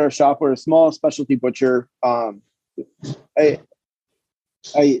do it at our shop, we're a small specialty butcher.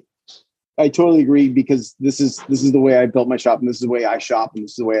 I totally agree, because this is the way I built my shop, and this is the way I shop, and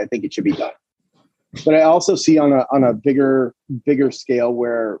this is the way I think it should be done. But I also see on a bigger scale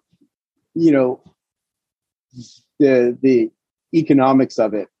where, the economics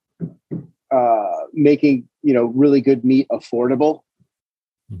of it, making, really good meat affordable,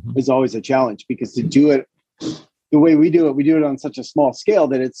 mm-hmm. is always a challenge, because to do it the way we do it on such a small scale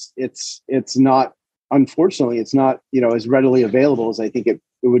that it's not, unfortunately, it's not, as readily available as I think it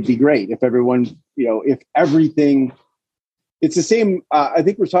would be great if everyone, if everything, it's the same. I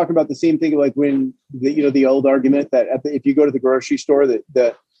think we're talking about the same thing, like when the old argument that if you go to the grocery store,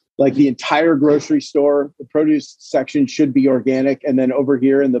 that the entire grocery store, the produce section should be organic. And then over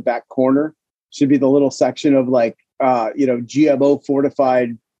here in the back corner should be the little section of GMO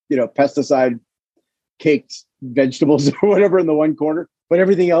fortified, pesticide caked vegetables or whatever in the one corner, but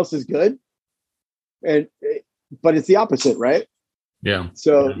everything else is good. But it's the opposite, right? Yeah.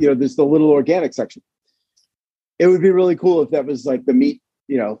 So, there's the little organic section. It would be really cool if that was the meat,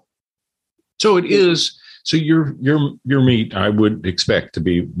 So it is. So your meat, I would expect to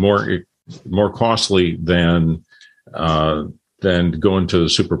be more costly than going to the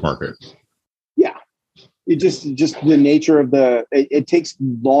supermarket. Yeah. It just the nature of it takes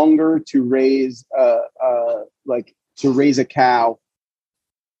longer to raise, to raise a cow,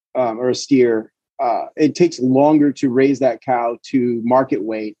 or a steer, it takes longer to raise that cow to market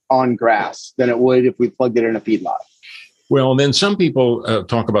weight on grass than it would if we plugged it in a feedlot. Well, then some people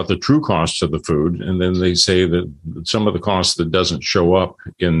talk about the true costs of the food, and then they say that some of the cost that doesn't show up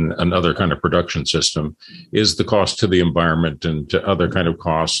in another kind of production system is the cost to the environment and to other kind of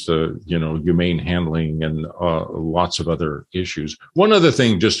costs, humane handling and lots of other issues. One other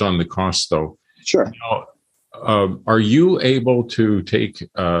thing just on the cost, though. Sure. Are you able to take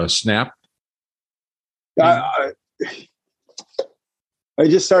SNAP? I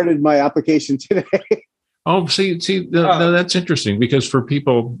just started my application today. Oh, see, that's interesting because for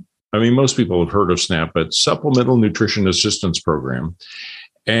people, I mean, most people have heard of SNAP, but Supplemental Nutrition Assistance Program,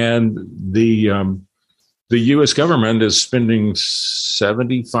 and the U.S. government is spending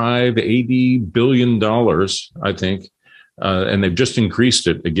 $80 billion, I think, and they've just increased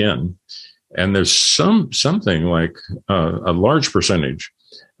it again. And there's something like a large percentage,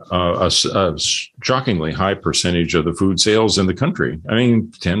 a shockingly high percentage of the food sales in the country. I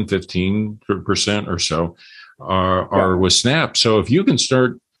mean, 10, 15% or so are with SNAP. So if you can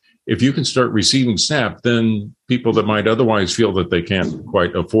start receiving SNAP, then people that might otherwise feel that they can't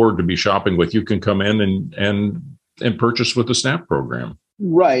quite afford to be shopping with you can come in and purchase with the SNAP program.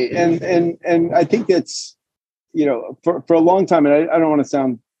 Right. And I think it's, for a long time, and I don't want to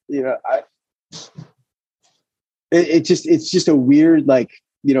sound, it's just a weird,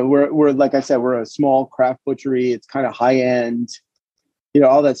 we're like I said, we're a small craft butchery. It's kind of high end,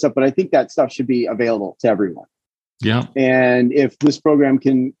 all that stuff. But I think that stuff should be available to everyone. Yeah. And if this program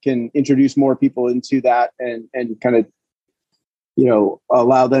can introduce more people into that and kind of,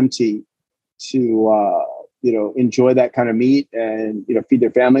 allow them to enjoy that kind of meat and, feed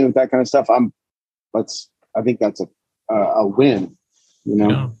their family with that kind of stuff, I think that's a win,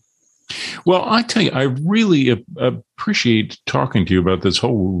 Yeah. Well, I tell you, I really appreciate talking to you about this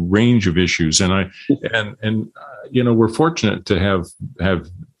whole range of issues, and we're fortunate to have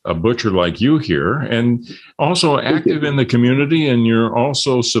a butcher like you here, and also active in the community. And you're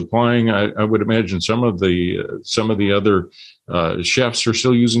also supplying. I would imagine some of the other chefs are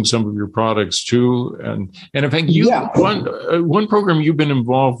still using some of your products too. And in fact, one program you've been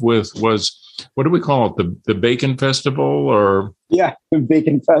involved with was, what do we call it? The Bacon Festival, or the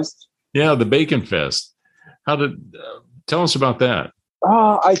Bacon Fest. Yeah, the Bacon Fest. Tell us about that?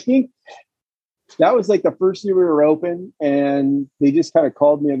 I think that was like the first year we were open, and they just kind of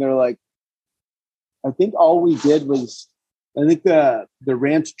called me and they're like, I think all we did was, I think the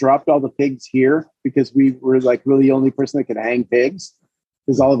ranch dropped all the pigs here because we were like really the only person that could hang pigs,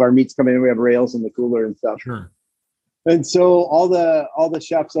 because all of our meats come in, we have rails in the cooler and stuff. Sure. And so all the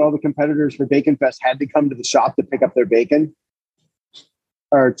chefs and all the competitors for Bacon Fest had to come to the shop to pick up their bacon.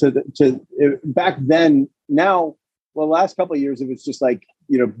 Or back then. Now, well, the last couple of years, it was just like,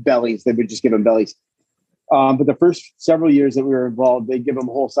 bellies. They would just give them bellies. But the first several years that we were involved, they'd give them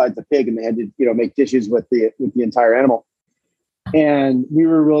whole sides of pig, and they had to, make dishes with the entire animal. And we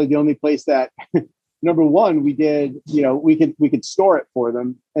were really the only place that, number one, we did, we could store it for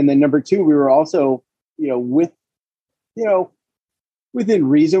them. And then number two, we were also, within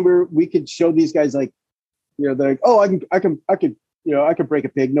reason, we could show these guys like, they're like, oh, I could break a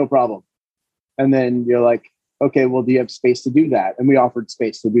pig, no problem. And then you're like, okay, well, do you have space to do that? And we offered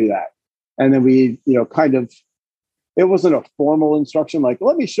space to do that. And then we, kind of, it wasn't a formal instruction, like,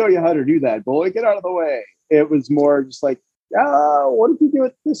 let me show you how to do that, boy, get out of the way. It was more just like, what if you do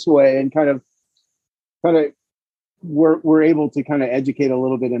it this way? And kind of we're able to kind of educate a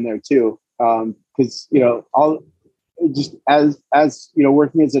little bit in there too. Cause I'll just, as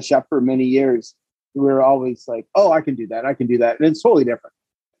working as a chef for many years, we were always like, oh, I can do that. And it's totally different,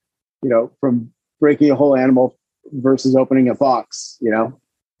 from breaking a whole animal versus opening a box, Yeah.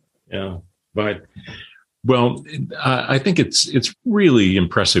 But, well, I think it's really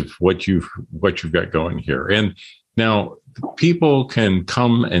impressive what you've got going here. And now people can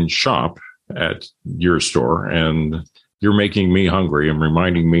come and shop at your store, and you're making me hungry and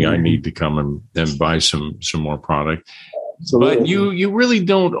reminding me I need to come and buy some more product. Absolutely. But you really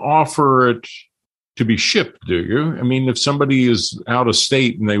don't offer it to be shipped, do you? I mean, if somebody is out of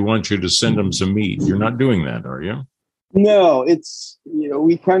state and they want you to send them some meat, you're not doing that, are you? No, it's,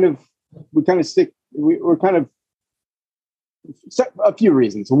 we're kind of a few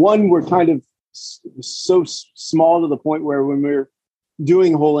reasons. One, we're kind of so small to the point where when we're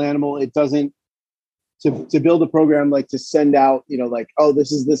doing whole animal, it doesn't, to build a program, like to send out, like, oh,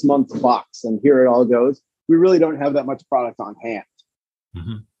 this is this month's box and here it all goes. We really don't have that much product on hand.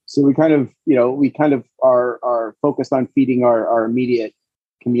 Mm-hmm. So we kind of, are focused on feeding our immediate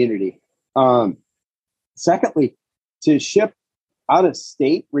community. Secondly, to ship out of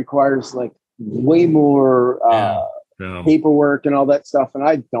state requires like way more Yeah. paperwork and all that stuff. And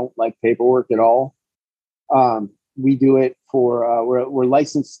I don't like paperwork at all. We do it for, we're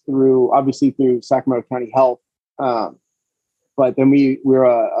licensed obviously through Sacramento County Health. But then we're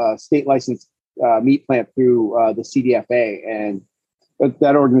a state licensed meat plant through the CDFA. And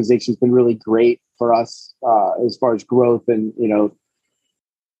that organization has been really great for us as far as growth and,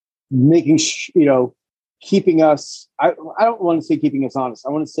 making, keeping us, I don't want to say keeping us honest.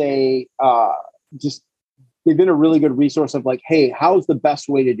 I want to say just they've been a really good resource of like, hey, how's the best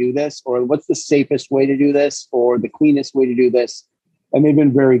way to do this? Or what's the safest way to do this? Or the cleanest way to do this? And they've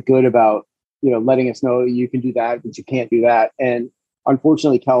been very good about, letting us know you can do that, but you can't do that. And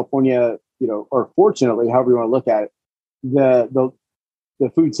unfortunately, California, or fortunately, however you want to look at it, the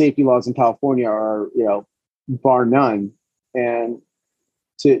food safety laws in California are, bar none. And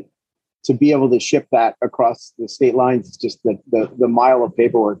to be able to ship that across the state lines, it's just the mile of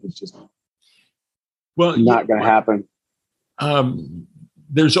paperwork is just not going to happen.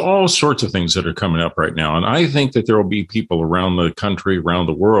 There's all sorts of things that are coming up right now. And I think that there will be people around the country, around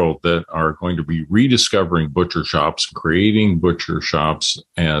the world that are going to be rediscovering butcher shops, creating butcher shops.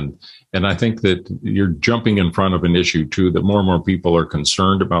 And I think that you're jumping in front of an issue too, that more and more people are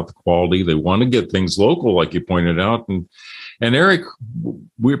concerned about the quality. They want to get things local, like you pointed out. And Eric,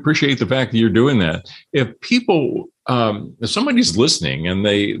 we appreciate the fact that you're doing that. If people, if somebody's listening and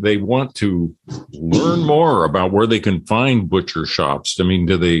they want to learn more about where they can find butcher shops, I mean,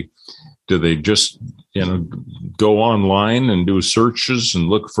 do they just go online and do searches and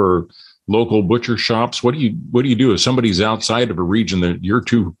look for local butcher shops? What do you do if somebody's outside of a region that you're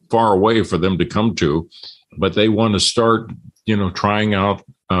too far away for them to come to, but they want to start, trying out,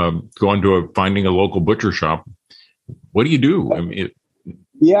 finding a local butcher shop? What do you do? I mean,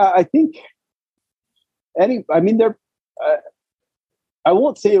 I think they're. I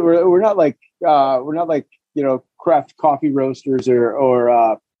won't say we're not like craft coffee roasters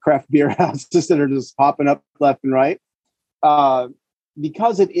or craft beer houses that are just popping up left and right,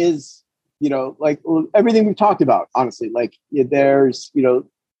 because it is like everything we've talked about. Honestly, like there's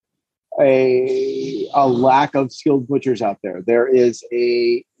a lack of skilled butchers out there. There is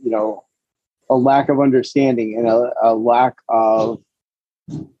a lack of understanding and a lack of,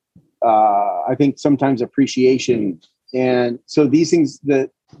 I think sometimes appreciation. And so these things, the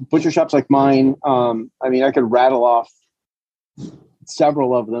butcher shops like mine, I could rattle off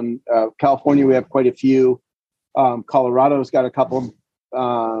several of them. California, we have quite a few. Colorado's got a couple.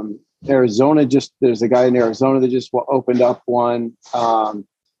 Arizona, there's a guy in Arizona that just opened up one.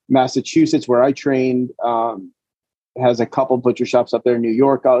 Massachusetts, where I trained, has a couple butcher shops up there. New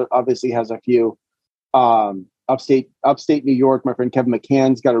York obviously has a few. Upstate New York, my friend Kevin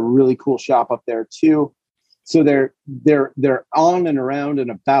McCann's got a really cool shop up there too. So they're on and around and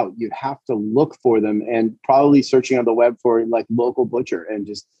about. You have to look for them and probably searching on the web for like local butcher and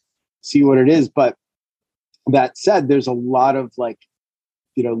just see what it is. But that said, there's a lot of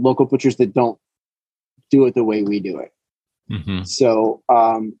local butchers that don't do it the way we do it. Mm-hmm. So,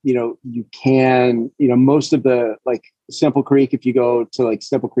 you can, most of the Simple Creek, if you go to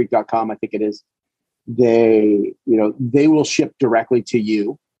simplecreek.com, I think it is, they will ship directly to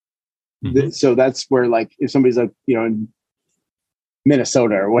you. Mm-hmm. So that's where if somebody's in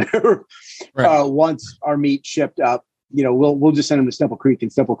Minnesota or whatever, right, wants our meat shipped up, we'll just send them to Simple Creek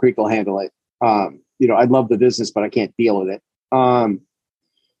and Simple Creek will handle it. I'd love the business, but I can't deal with it.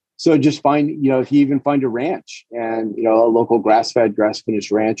 So just find, if you even find a ranch and, a local grass-fed,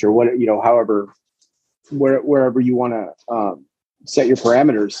 grass-finished ranch or what, however, wherever you want to set your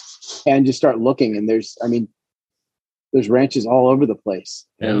parameters and just start looking. And there's ranches all over the place.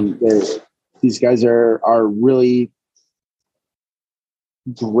 Yeah. And these guys are really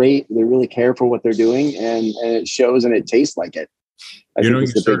great. They really care for what they're doing and it shows and it tastes like it. You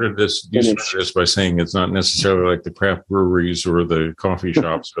started this by saying it's not necessarily like the craft breweries or the coffee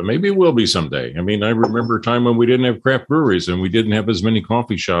shops, but maybe it will be someday. I mean, I remember a time when we didn't have craft breweries and we didn't have as many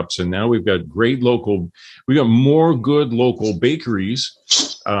coffee shops. And now we've got we got more good local bakeries,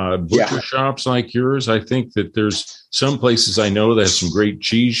 butcher shops like yours. I think that there's some places I know that have some great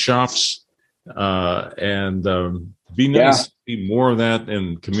cheese shops and be nice to see more of that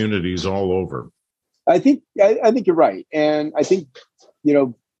in communities all over. I think you're right. And I think,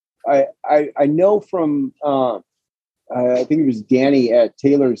 I know from, I think it was Danny at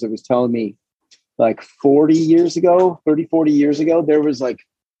Taylor's that was telling me 40 years ago, there was I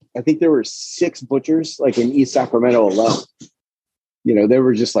think there were 6 butchers in East Sacramento alone. They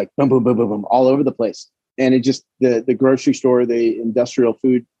were just boom, boom, boom, boom, boom, all over the place. And it just, the grocery store, the industrial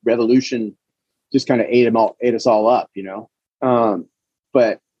food revolution just kind of ate us all up,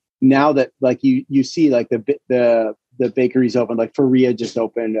 but now that like you see like the bakeries open, like Faria just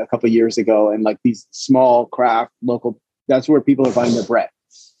opened a couple of years ago, and like these small craft local, that's where people are buying their bread.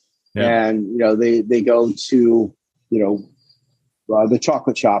 Yeah. And, you know, they go to, you know, the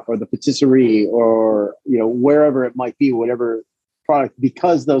chocolate shop or the patisserie or, you know, wherever it might be, whatever product,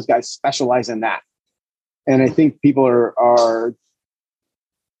 because those guys specialize in that. And I think people are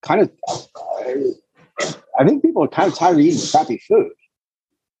kind of, I think people are kind of tired of eating crappy food,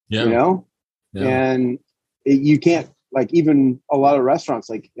 you know? Yeah. And you can't, like, even a lot of restaurants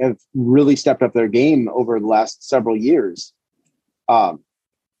like have really stepped up their game over the last several years.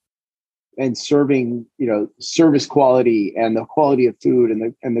 And serving, you know, service quality and the quality of food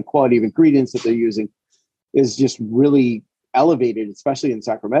and the quality of ingredients that they're using is just really elevated, especially in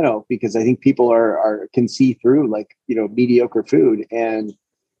Sacramento, because I think people can see through, like, you know, mediocre food. And,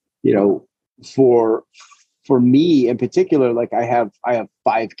 you know, for me in particular, like I have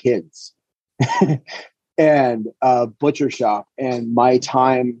 5 kids and a butcher shop, and my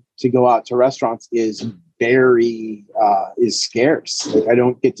time to go out to restaurants is scarce. Like, I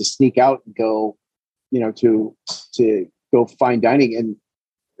don't get to sneak out and go, you know, to go fine dining, and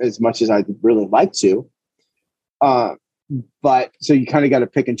as much as I'd really like to. But so you kind of got to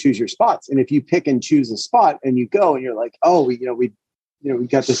pick and choose your spots. And if you pick and choose a spot and you go and you're like, oh, we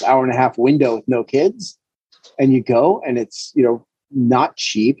got this hour and a half window with no kids, and you go and it's, you know, not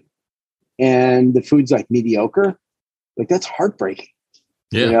cheap and the food's like mediocre, like that's heartbreaking.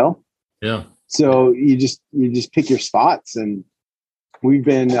 Yeah. You know? Yeah. So you just pick your spots. And we've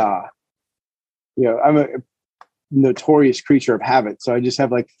been, you know, I'm a notorious creature of habit. So I just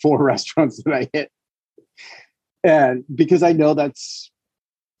have like 4 restaurants that I hit. And because I know that's,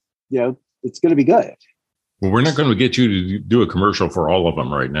 you know, it's going to be good. Well, we're not going to get you to do a commercial for all of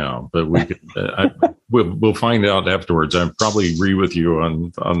them right now, but we can, we'll find out afterwards. I probably agree with you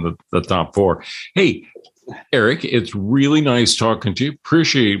on the top 4. Hey, Eric, it's really nice talking to you.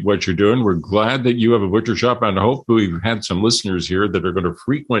 Appreciate what you're doing. We're glad that you have a butcher shop, and I hope we've had some listeners here that are going to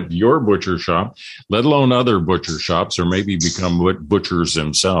frequent your butcher shop, let alone other butcher shops, or maybe become butchers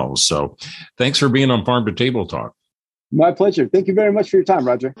themselves. So thanks for being on Farm to Table Talk. My pleasure. Thank you very much for your time,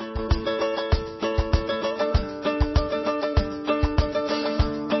 Roger.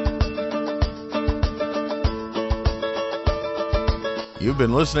 You've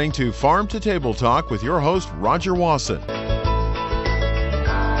been listening to Farm to Table Talk with your host, Roger Wasson.